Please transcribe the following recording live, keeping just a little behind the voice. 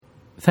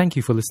Thank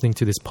you for listening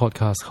to this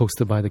podcast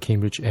hosted by the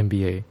Cambridge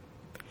MBA.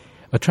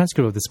 A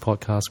transcript of this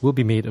podcast will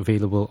be made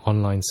available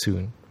online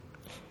soon.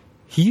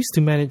 He used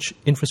to manage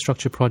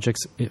infrastructure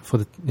projects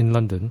in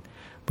London,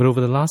 but over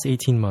the last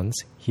 18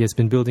 months, he has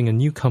been building a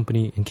new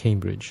company in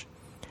Cambridge.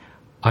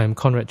 I am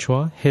Conrad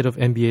Chua, Head of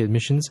MBA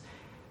Admissions,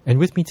 and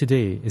with me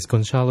today is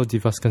Goncalo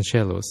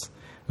Vasconcelos,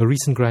 a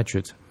recent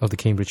graduate of the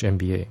Cambridge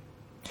MBA.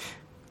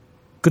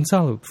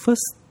 Goncalo,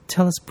 first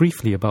tell us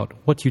briefly about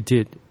what you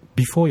did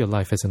before your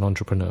life as an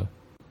entrepreneur.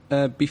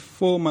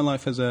 Before my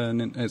life as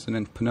an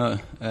entrepreneur,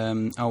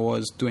 I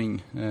was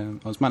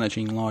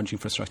managing large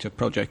infrastructure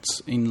projects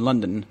in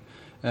London,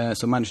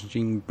 so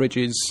managing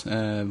bridges,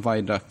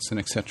 viaducts, and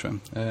etc.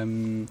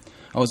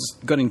 I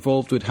got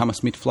involved with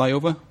Hammersmith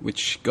flyover,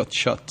 which got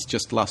shut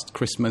just last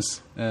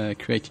Christmas,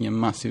 creating a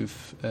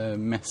massive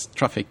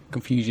traffic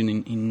confusion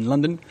in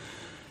London.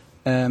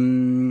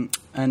 And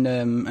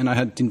I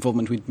had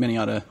involvement with many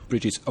other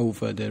bridges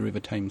over the River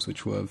Thames,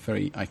 which were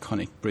very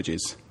iconic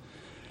bridges.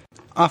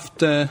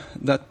 After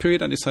that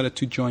period, I decided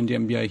to join the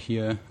MBA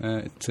here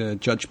at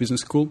Judge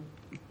Business School,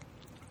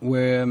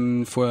 where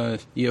for a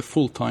year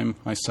full-time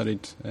I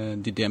did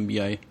the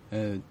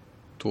MBA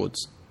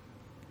towards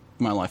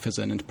my life as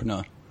an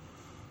entrepreneur.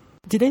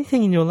 Did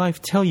anything in your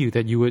life tell you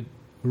that you would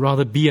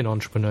rather be an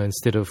entrepreneur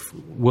instead of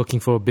working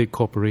for a big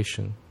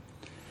corporation?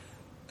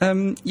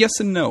 Yes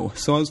and no.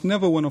 So I was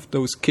never one of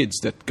those kids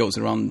that goes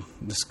around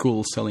the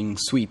school selling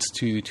sweets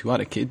to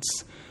other kids.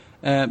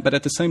 But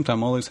at the same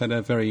time, I always had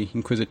a very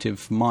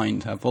inquisitive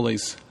mind. I've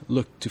always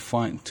looked to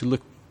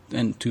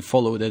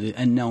follow the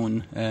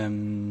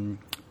unknown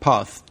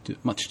path,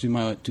 much to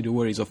the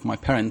worries of my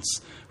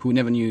parents, who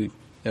never knew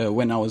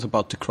when I was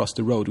about to cross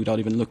the road without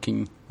even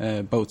looking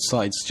both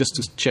sides, just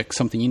to check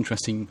something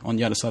interesting on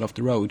the other side of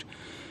the road.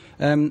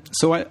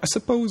 So I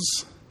suppose,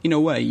 in a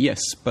way,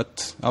 yes,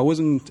 but I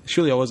wasn't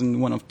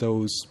one of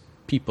those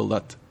people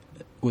that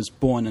was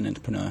born an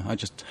entrepreneur. I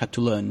just had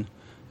to learn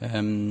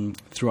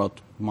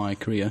throughout my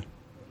career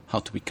how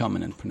to become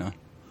an entrepreneur.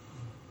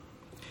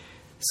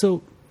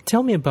 So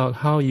tell me about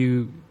how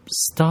you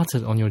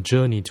started on your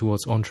journey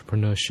towards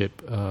entrepreneurship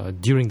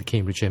during the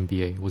Cambridge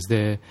MBA. Was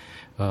there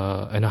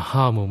an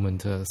aha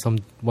moment?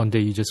 One day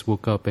you just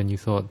woke up and you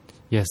thought,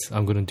 yes,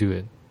 I'm going to do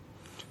it.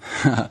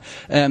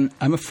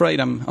 I'm afraid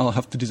I'll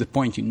have to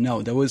disappoint you.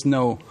 No, there was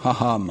no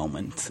aha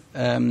moment.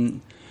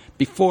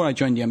 Before I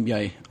joined the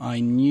MBA,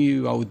 I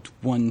knew I would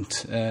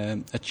want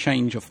a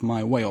change of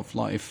my way of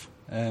life.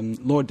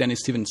 Lord Dennis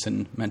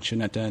Stevenson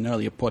mentioned at an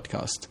earlier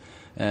podcast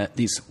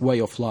this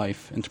way of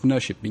life,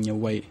 entrepreneurship being a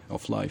way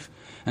of life.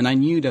 And I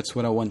knew that's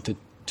what I wanted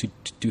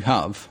to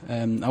have.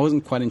 I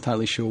wasn't quite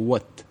entirely sure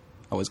what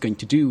I was going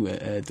to do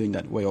doing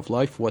that way of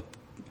life, what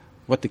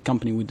the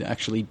company would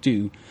actually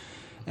do.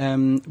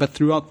 But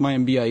throughout my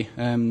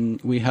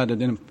MBA, we had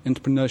an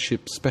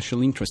entrepreneurship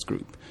special interest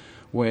group,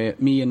 where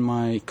me and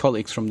my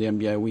colleagues from the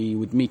MBA, we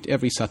would meet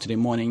every Saturday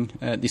morning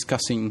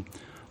discussing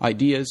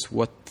ideas,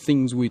 what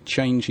things would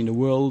change in the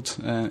world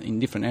in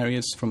different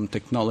areas, from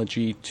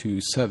technology to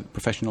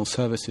professional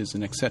services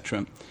and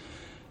etc.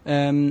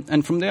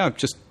 And from there, I've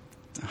just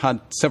had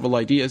several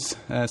ideas.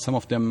 Some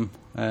of them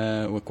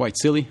were quite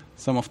silly.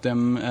 Some of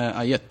them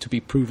are yet to be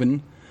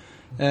proven.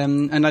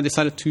 And I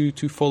decided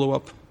to follow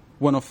up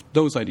one of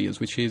those ideas,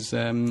 which is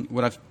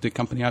the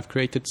company I've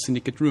created,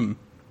 Syndicate Room.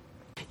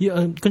 Yeah,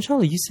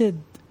 Goncalo, you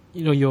said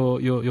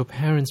your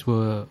parents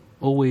were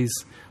always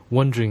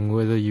wondering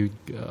whether you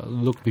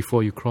looked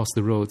before you crossed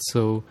the road.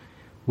 So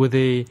were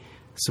they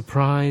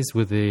surprised?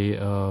 Were they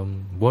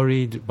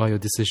worried by your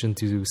decision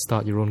to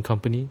start your own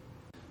company?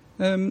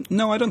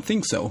 No, I don't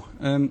think so.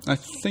 I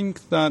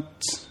think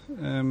that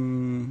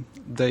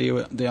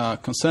they are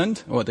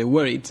concerned, or they're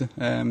worried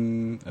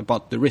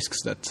about the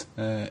risks that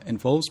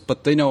involves,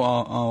 but they know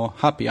how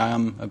happy I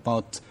am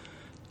about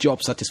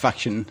job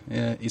satisfaction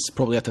is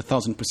probably at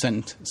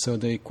 1,000%, so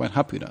they're quite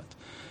happy with that.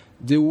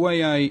 The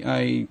way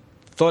I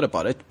thought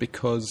about it,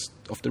 because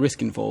of the risk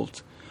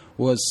involved,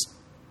 was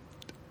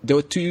there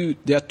are two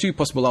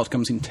possible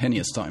outcomes in 10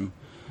 years' time.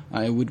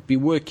 I would be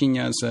working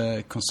as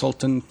a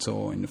consultant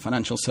or in the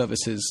financial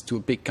services to a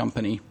big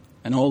company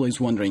and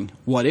always wondering,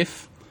 what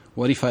if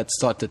I had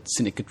started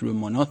Syndicate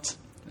Room or not?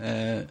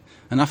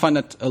 And I find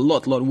that a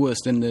lot worse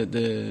than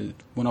the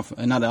one of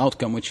another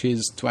outcome, which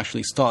is to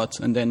actually start,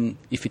 and then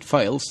if it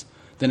fails,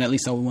 then at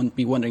least I won't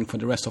be wondering for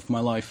the rest of my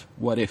life,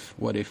 what if?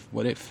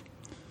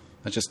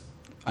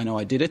 I know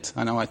I did it,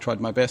 I know I tried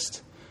my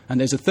best.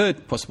 And there's a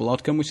third possible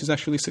outcome, which is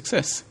actually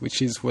success,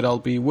 which is what I'll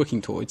be working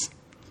towards.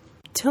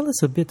 Tell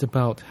us a bit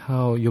about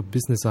how your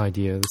business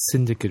idea, the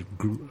Syndicate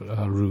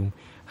Room,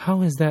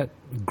 how has that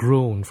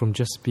grown from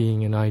just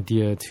being an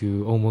idea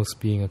to almost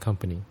being a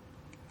company?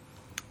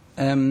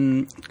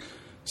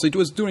 So it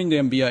was during the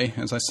MBA,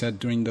 as I said,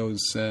 during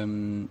those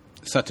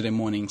Saturday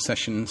morning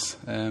sessions,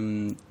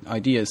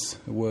 ideas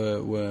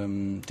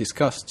were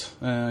discussed.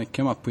 I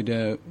came up with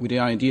the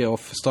idea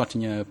of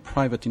starting a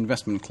private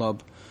investment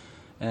club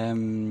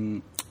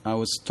I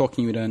was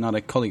talking with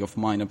another colleague of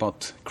mine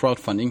about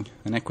crowdfunding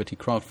and equity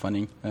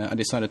crowdfunding. I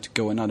decided to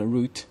go another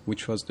route,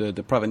 which was the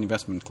private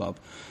investment club.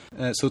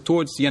 So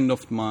towards the end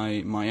of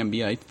my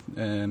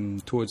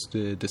MBA, towards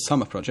the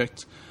summer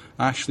project,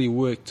 I actually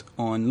worked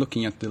on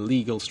looking at the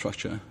legal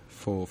structure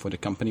for the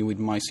company with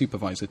my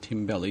supervisor,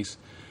 Tim Bellis,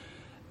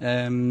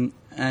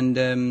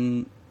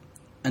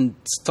 and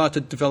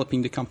started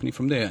developing the company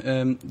from there.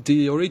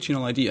 The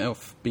original idea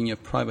of being a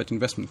private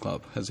investment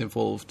club has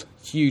evolved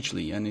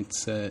hugely, and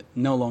it's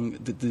no longer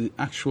the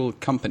actual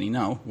company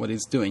now. What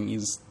it's doing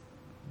is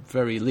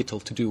very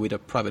little to do with a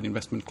private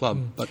investment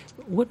club. But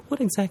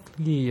what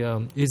exactly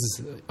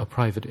is a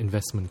private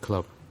investment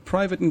club?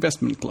 Private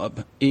investment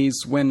club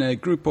is when a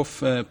group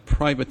of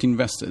private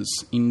investors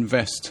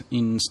invest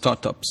in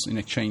startups in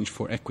exchange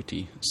for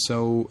equity.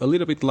 So a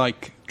little bit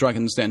like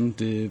Dragon's Den,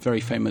 the very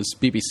famous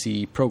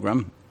BBC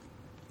program,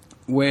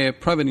 where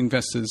private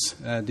investors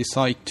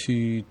decide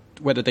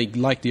whether they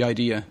like the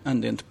idea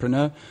and the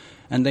entrepreneur,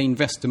 and they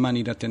invest the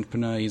money that the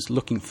entrepreneur is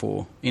looking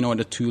for in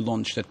order to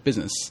launch that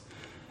business.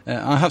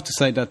 I have to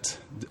say that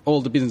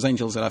all the business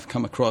angels that I've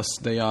come across,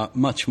 they are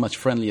much, much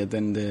friendlier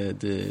than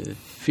the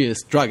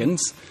fierce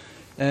dragons.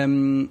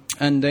 And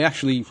they're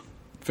actually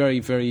very,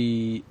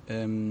 very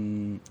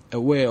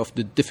aware of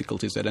the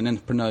difficulties that an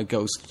entrepreneur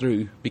goes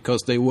through,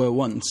 because they were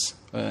once,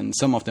 and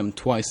some of them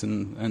twice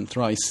and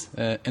thrice,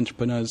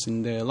 entrepreneurs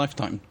in their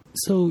lifetime.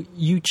 So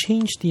you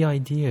changed the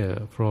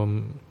idea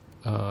from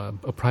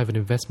a private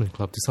investment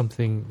club to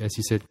something, as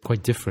you said,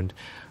 quite different.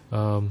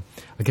 I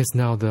guess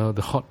now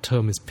the hot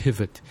term is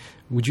pivot.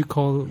 Would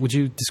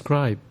you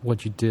describe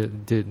what you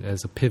did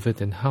as a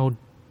pivot, and how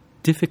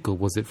difficult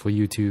was it for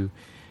you to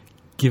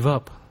give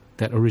up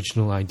that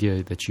original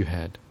idea that you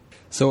had?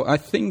 So I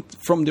think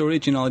from the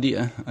original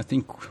idea, I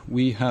think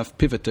we have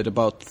pivoted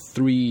about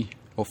 3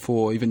 or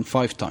 4, even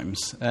 5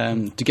 times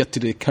to get to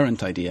the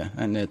current idea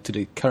and to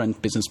the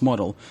current business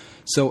model.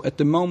 So at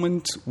the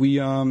moment, we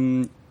are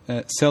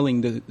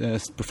selling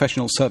the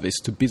professional service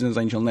to business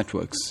angel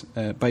networks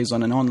based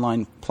on an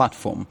online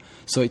platform.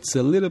 So it's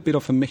a little bit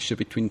of a mixture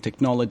between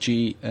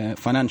technology,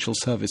 financial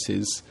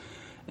services,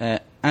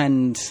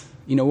 and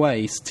in a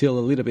way still a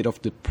little bit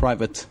of the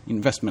private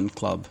investment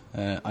club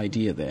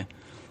idea there.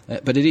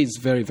 But it is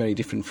very, very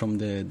different from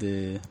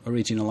the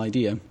original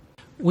idea.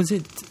 Was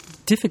it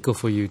difficult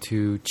for you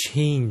to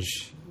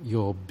change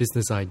your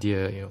business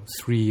idea,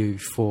 3,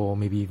 4,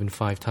 maybe even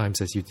 5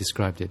 times as you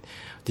described it?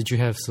 Did you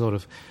have sort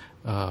of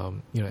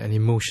an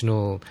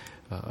emotional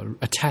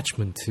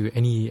attachment to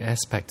any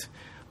aspect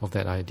of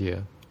that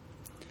idea?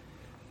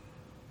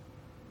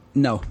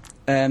 No.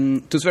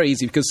 It was very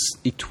easy because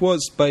it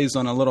was based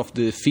on a lot of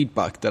the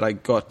feedback that I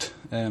got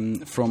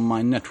from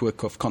my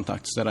network of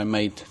contacts that I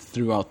made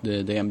throughout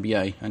the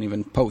MBA and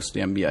even post the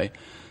MBA.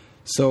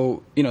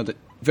 So, the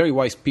very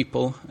wise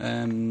people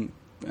and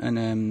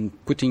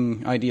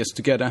putting ideas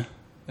together,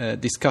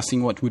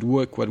 discussing what would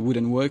work, what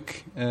wouldn't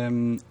work,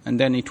 and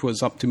then it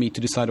was up to me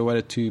to decide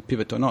whether to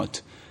pivot or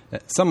not.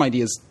 Some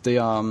ideas, they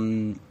are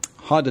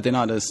harder than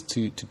others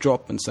to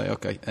drop and say,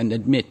 okay, and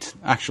admit,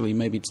 actually,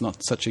 maybe it's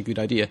not such a good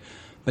idea.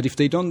 But if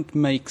they don't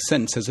make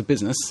sense as a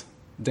business,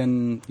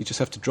 then you just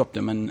have to drop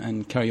them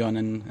and carry on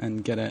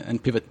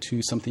and pivot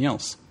to something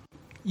else.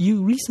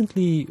 You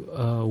recently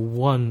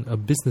won a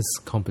business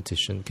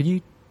competition. Could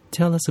you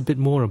tell us a bit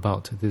more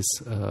about this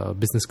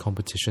business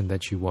competition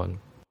that you won?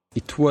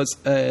 It was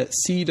a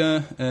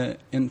CEDA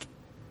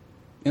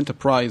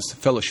Enterprise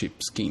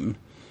Fellowship Scheme.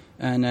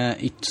 And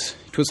it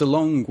was a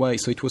long way,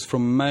 so it was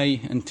from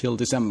May until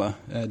December.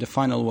 The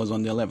final was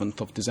on the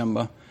 11th of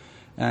December.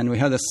 And we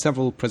had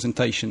several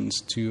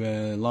presentations to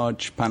a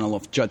large panel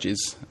of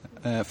judges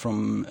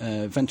from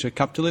venture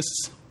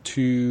capitalists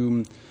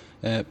to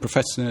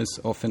professors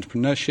of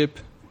entrepreneurship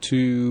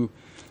to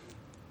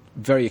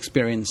very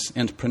experienced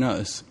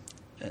entrepreneurs.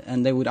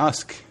 And they would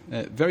ask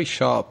very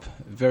sharp,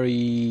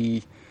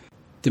 very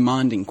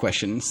demanding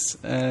questions.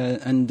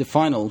 And the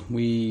final,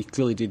 we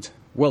clearly did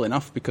well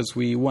enough because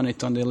we won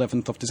it on the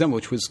 11th of December,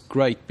 which was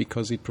great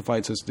because it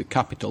provides us the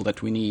capital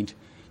that we need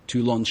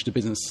to launch the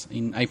business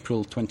in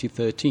April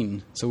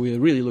 2013. So we're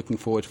really looking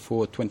forward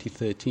for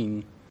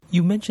 2013.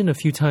 You mentioned a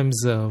few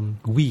times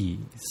we.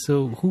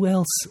 So who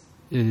else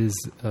is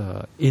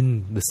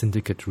in the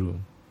Syndicate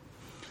Room?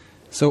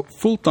 So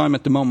full-time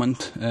at the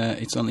moment,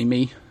 it's only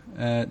me.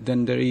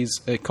 Then there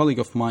is a colleague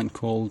of mine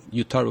called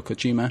Yutaru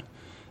Kojima.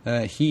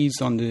 He's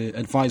on the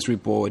advisory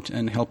board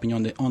and helping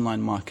on the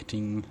online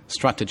marketing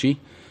strategy.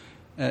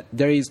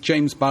 There is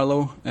James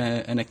Barlow,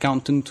 an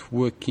accountant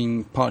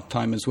working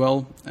part-time as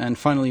well. And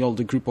finally, all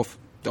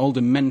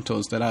the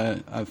mentors that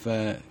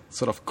I've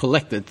sort of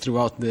collected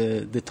throughout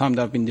the time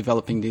that I've been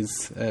developing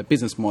this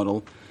business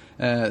model.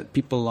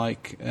 People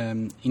like,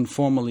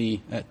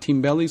 informally,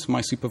 Tim Bellis,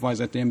 my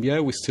supervisor at the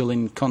MBA. We're still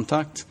in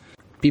contact.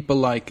 People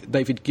like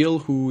David Gill,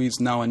 who is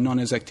now a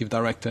non-executive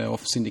director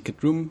of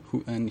Syndicate Room,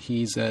 and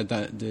he's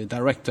the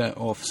director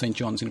of St.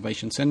 John's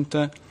Innovation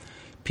Centre.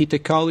 Peter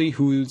Cowley,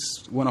 who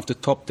is one of the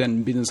top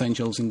 10 business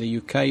angels in the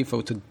UK,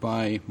 voted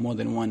by more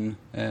than one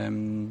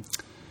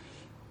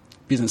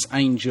business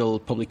angel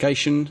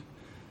publication,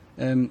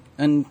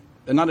 and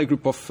another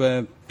group of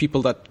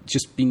people that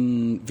just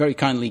been very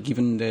kindly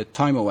given their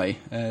time away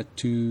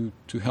to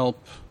help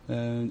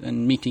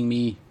and meeting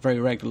me very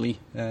regularly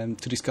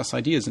to discuss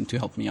ideas and to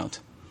help me out.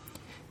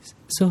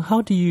 So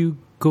how do you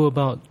go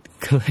about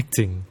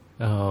collecting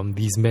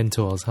these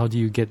mentors? How do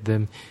you get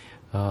them?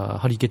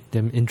 How do you get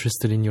them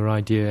interested in your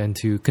idea and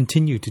to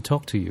continue to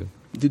talk to you?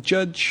 The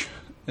Judge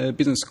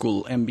Business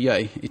School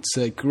MBA, it's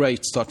a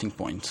great starting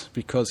point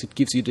because it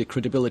gives you the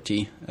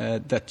credibility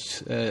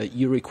that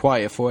you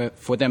require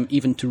for them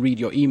even to read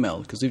your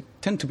email, because they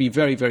tend to be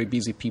very, very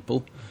busy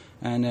people,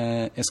 and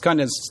as kind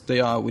as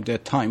they are with their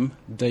time,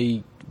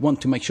 they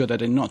want to make sure that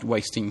they're not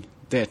wasting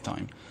their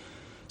time.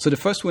 So the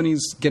first one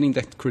is getting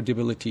that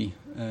credibility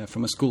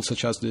from a school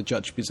such as the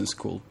Judge Business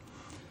School.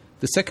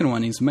 The second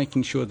one is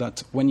making sure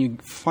that when you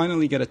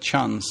finally get a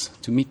chance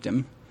to meet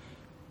them,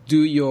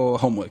 do your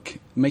homework.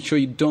 Make sure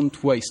you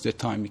don't waste their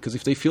time, because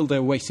if they feel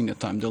they're wasting their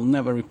time, they'll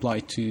never reply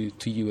to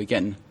you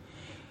again.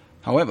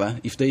 However,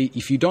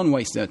 if you don't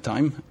waste their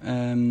time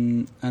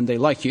and they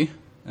like you,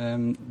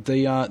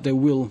 they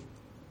will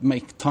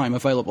make time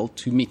available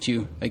to meet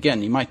you again.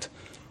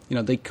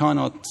 They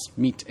cannot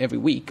meet every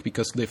week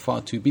because they're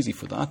far too busy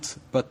for that.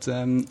 But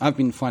I've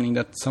been finding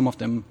that some of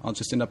them I'll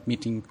just end up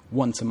meeting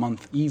once a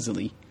month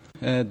easily.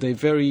 They're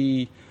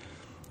very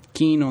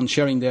keen on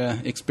sharing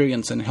their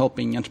experience and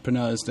helping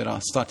entrepreneurs that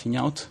are starting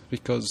out,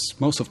 because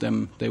most of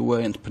them, they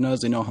were entrepreneurs.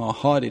 They know how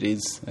hard it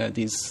is,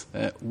 this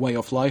way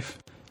of life.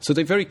 So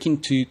they're very keen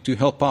to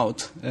help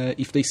out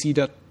if they see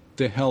that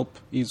their help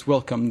is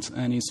welcomed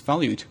and is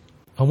valued.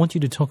 I want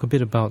you to talk a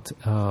bit about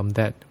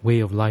that way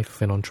of life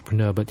of an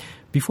entrepreneur. But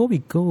before we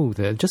go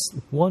there, just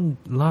one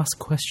last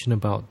question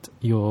about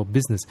your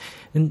business.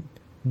 And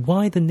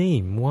why the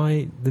name?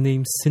 Why the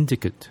name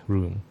Syndicate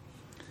Room?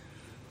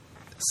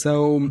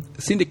 So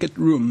Syndicate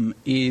Room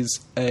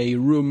is a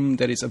room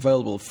that is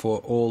available for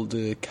all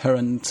the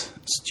current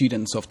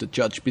students of the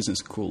Judge Business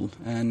School.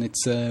 And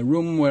it's a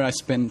room where I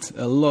spent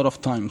a lot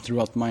of time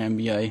throughout my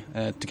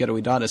MBA together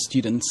with other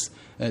students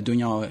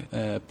doing our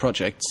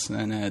projects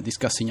and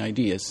discussing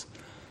ideas.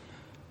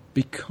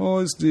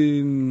 Because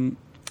the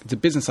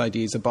business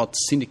idea is about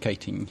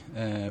syndicating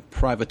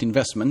private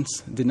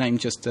investments, the name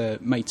just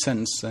made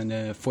sense.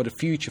 And for the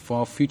future, for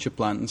our future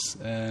plans,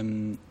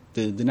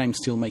 the name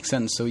still makes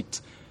sense. So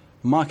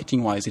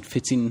marketing-wise, it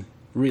fits in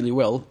really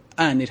well,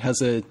 and it has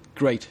a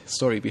great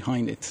story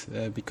behind it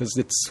because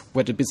it's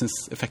where the business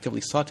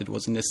effectively started,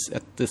 was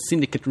at the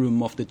Syndicate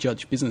Room of the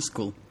Judge Business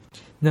School.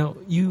 Now,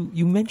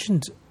 you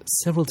mentioned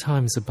several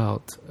times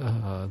about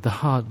the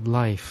hard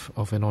life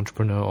of an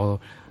entrepreneur, or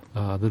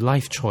the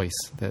life choice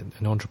that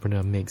an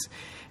entrepreneur makes.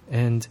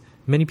 And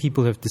many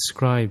people have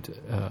described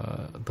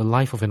the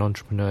life of an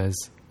entrepreneur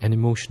as an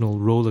emotional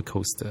roller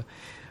coaster.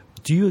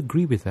 Do you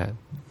agree with that?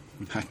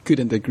 I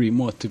couldn't agree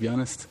more, to be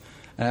honest.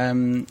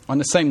 On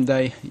the same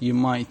day, you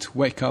might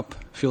wake up,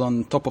 feel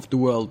on top of the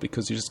world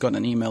because you just got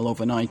an email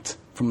overnight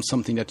from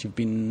something that you've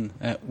been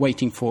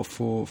waiting for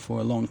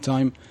a long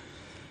time.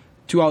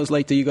 2 hours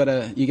later, you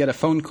get a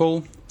phone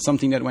call,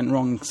 something that went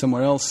wrong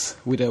somewhere else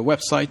with a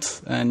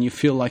website, and you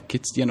feel like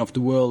it's the end of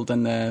the world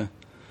and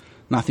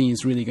nothing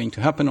is really going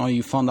to happen, or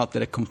you found out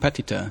that a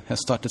competitor has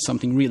started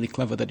something really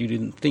clever that you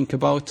didn't think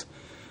about.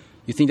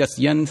 You think that's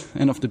the end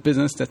of the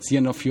business, that's the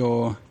end of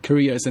your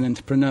career as an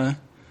entrepreneur.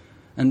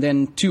 And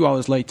then 2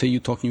 hours later,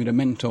 you're talking with a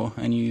mentor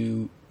and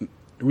you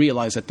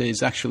realize that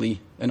there's actually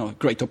a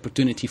great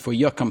opportunity for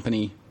your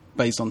company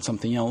based on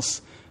something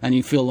else, and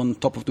you feel on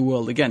top of the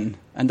world again.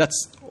 And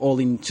that's all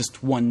in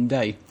just one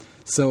day.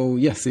 So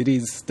yes, it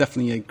is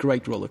definitely a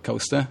great roller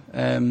coaster.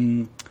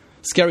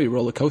 Scary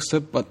roller coaster,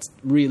 but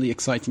really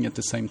exciting at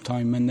the same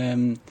time.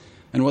 And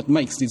what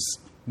makes this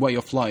way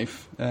of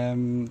life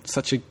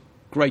such a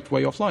great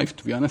way of life,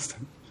 to be honest.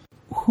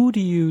 Who do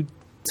you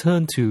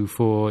turn to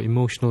for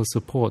emotional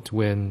support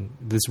when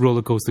this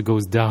roller coaster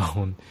goes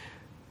down?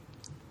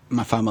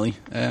 My family.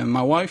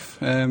 My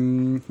wife,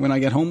 when I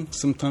get home,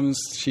 sometimes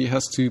she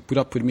has to put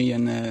up with me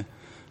and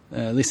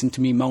listen to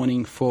me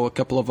moaning for a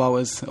couple of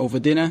hours over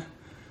dinner.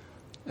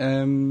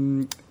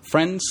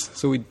 Friends,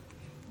 so we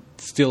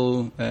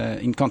still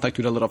in contact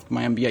with a lot of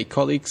my MBA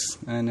colleagues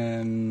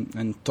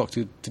and talk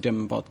to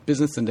them about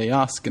business, and they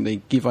ask and they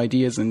give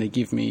ideas and they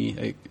give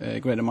me a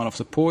great amount of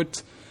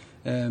support.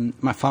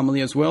 My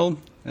family as well.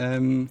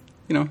 To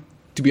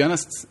be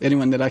honest,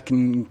 anyone that I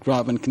can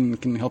grab and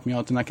can help me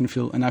out and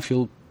I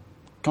feel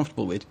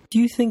comfortable with. Do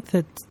you think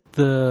that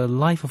the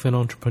life of an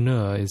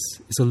entrepreneur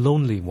is a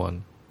lonely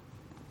one?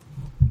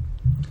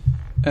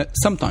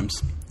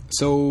 Sometimes.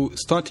 So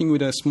starting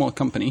with a small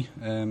company,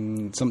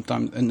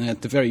 sometimes, and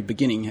at the very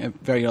beginning, a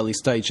very early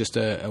stage, just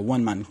a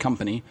one-man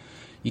company,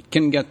 it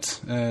can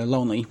get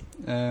lonely.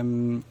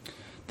 Then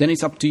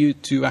it's up to you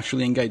to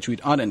actually engage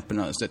with other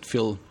entrepreneurs that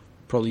feel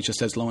probably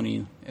just as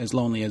lonely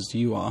as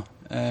you are.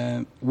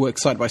 Work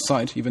side by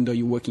side, even though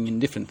you're working in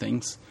different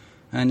things.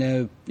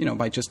 And,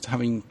 by just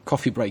having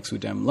coffee breaks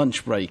with them,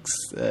 lunch breaks,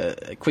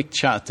 a quick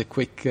chat, a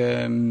quick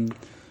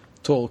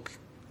talk,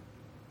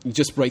 you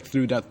just break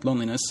through that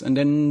loneliness, and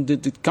then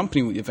the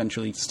company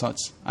eventually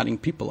starts adding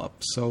people up,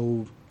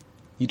 so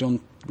you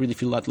don't really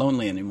feel that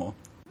lonely anymore.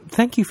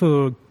 Thank you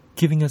for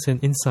giving us an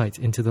insight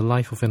into the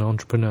life of an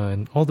entrepreneur,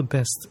 and all the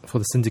best for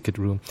the Syndicate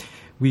Room.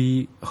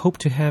 We hope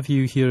to have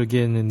you here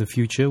again in the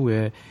future,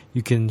 where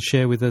you can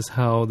share with us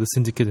how the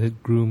Syndicate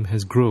Room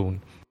has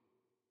grown.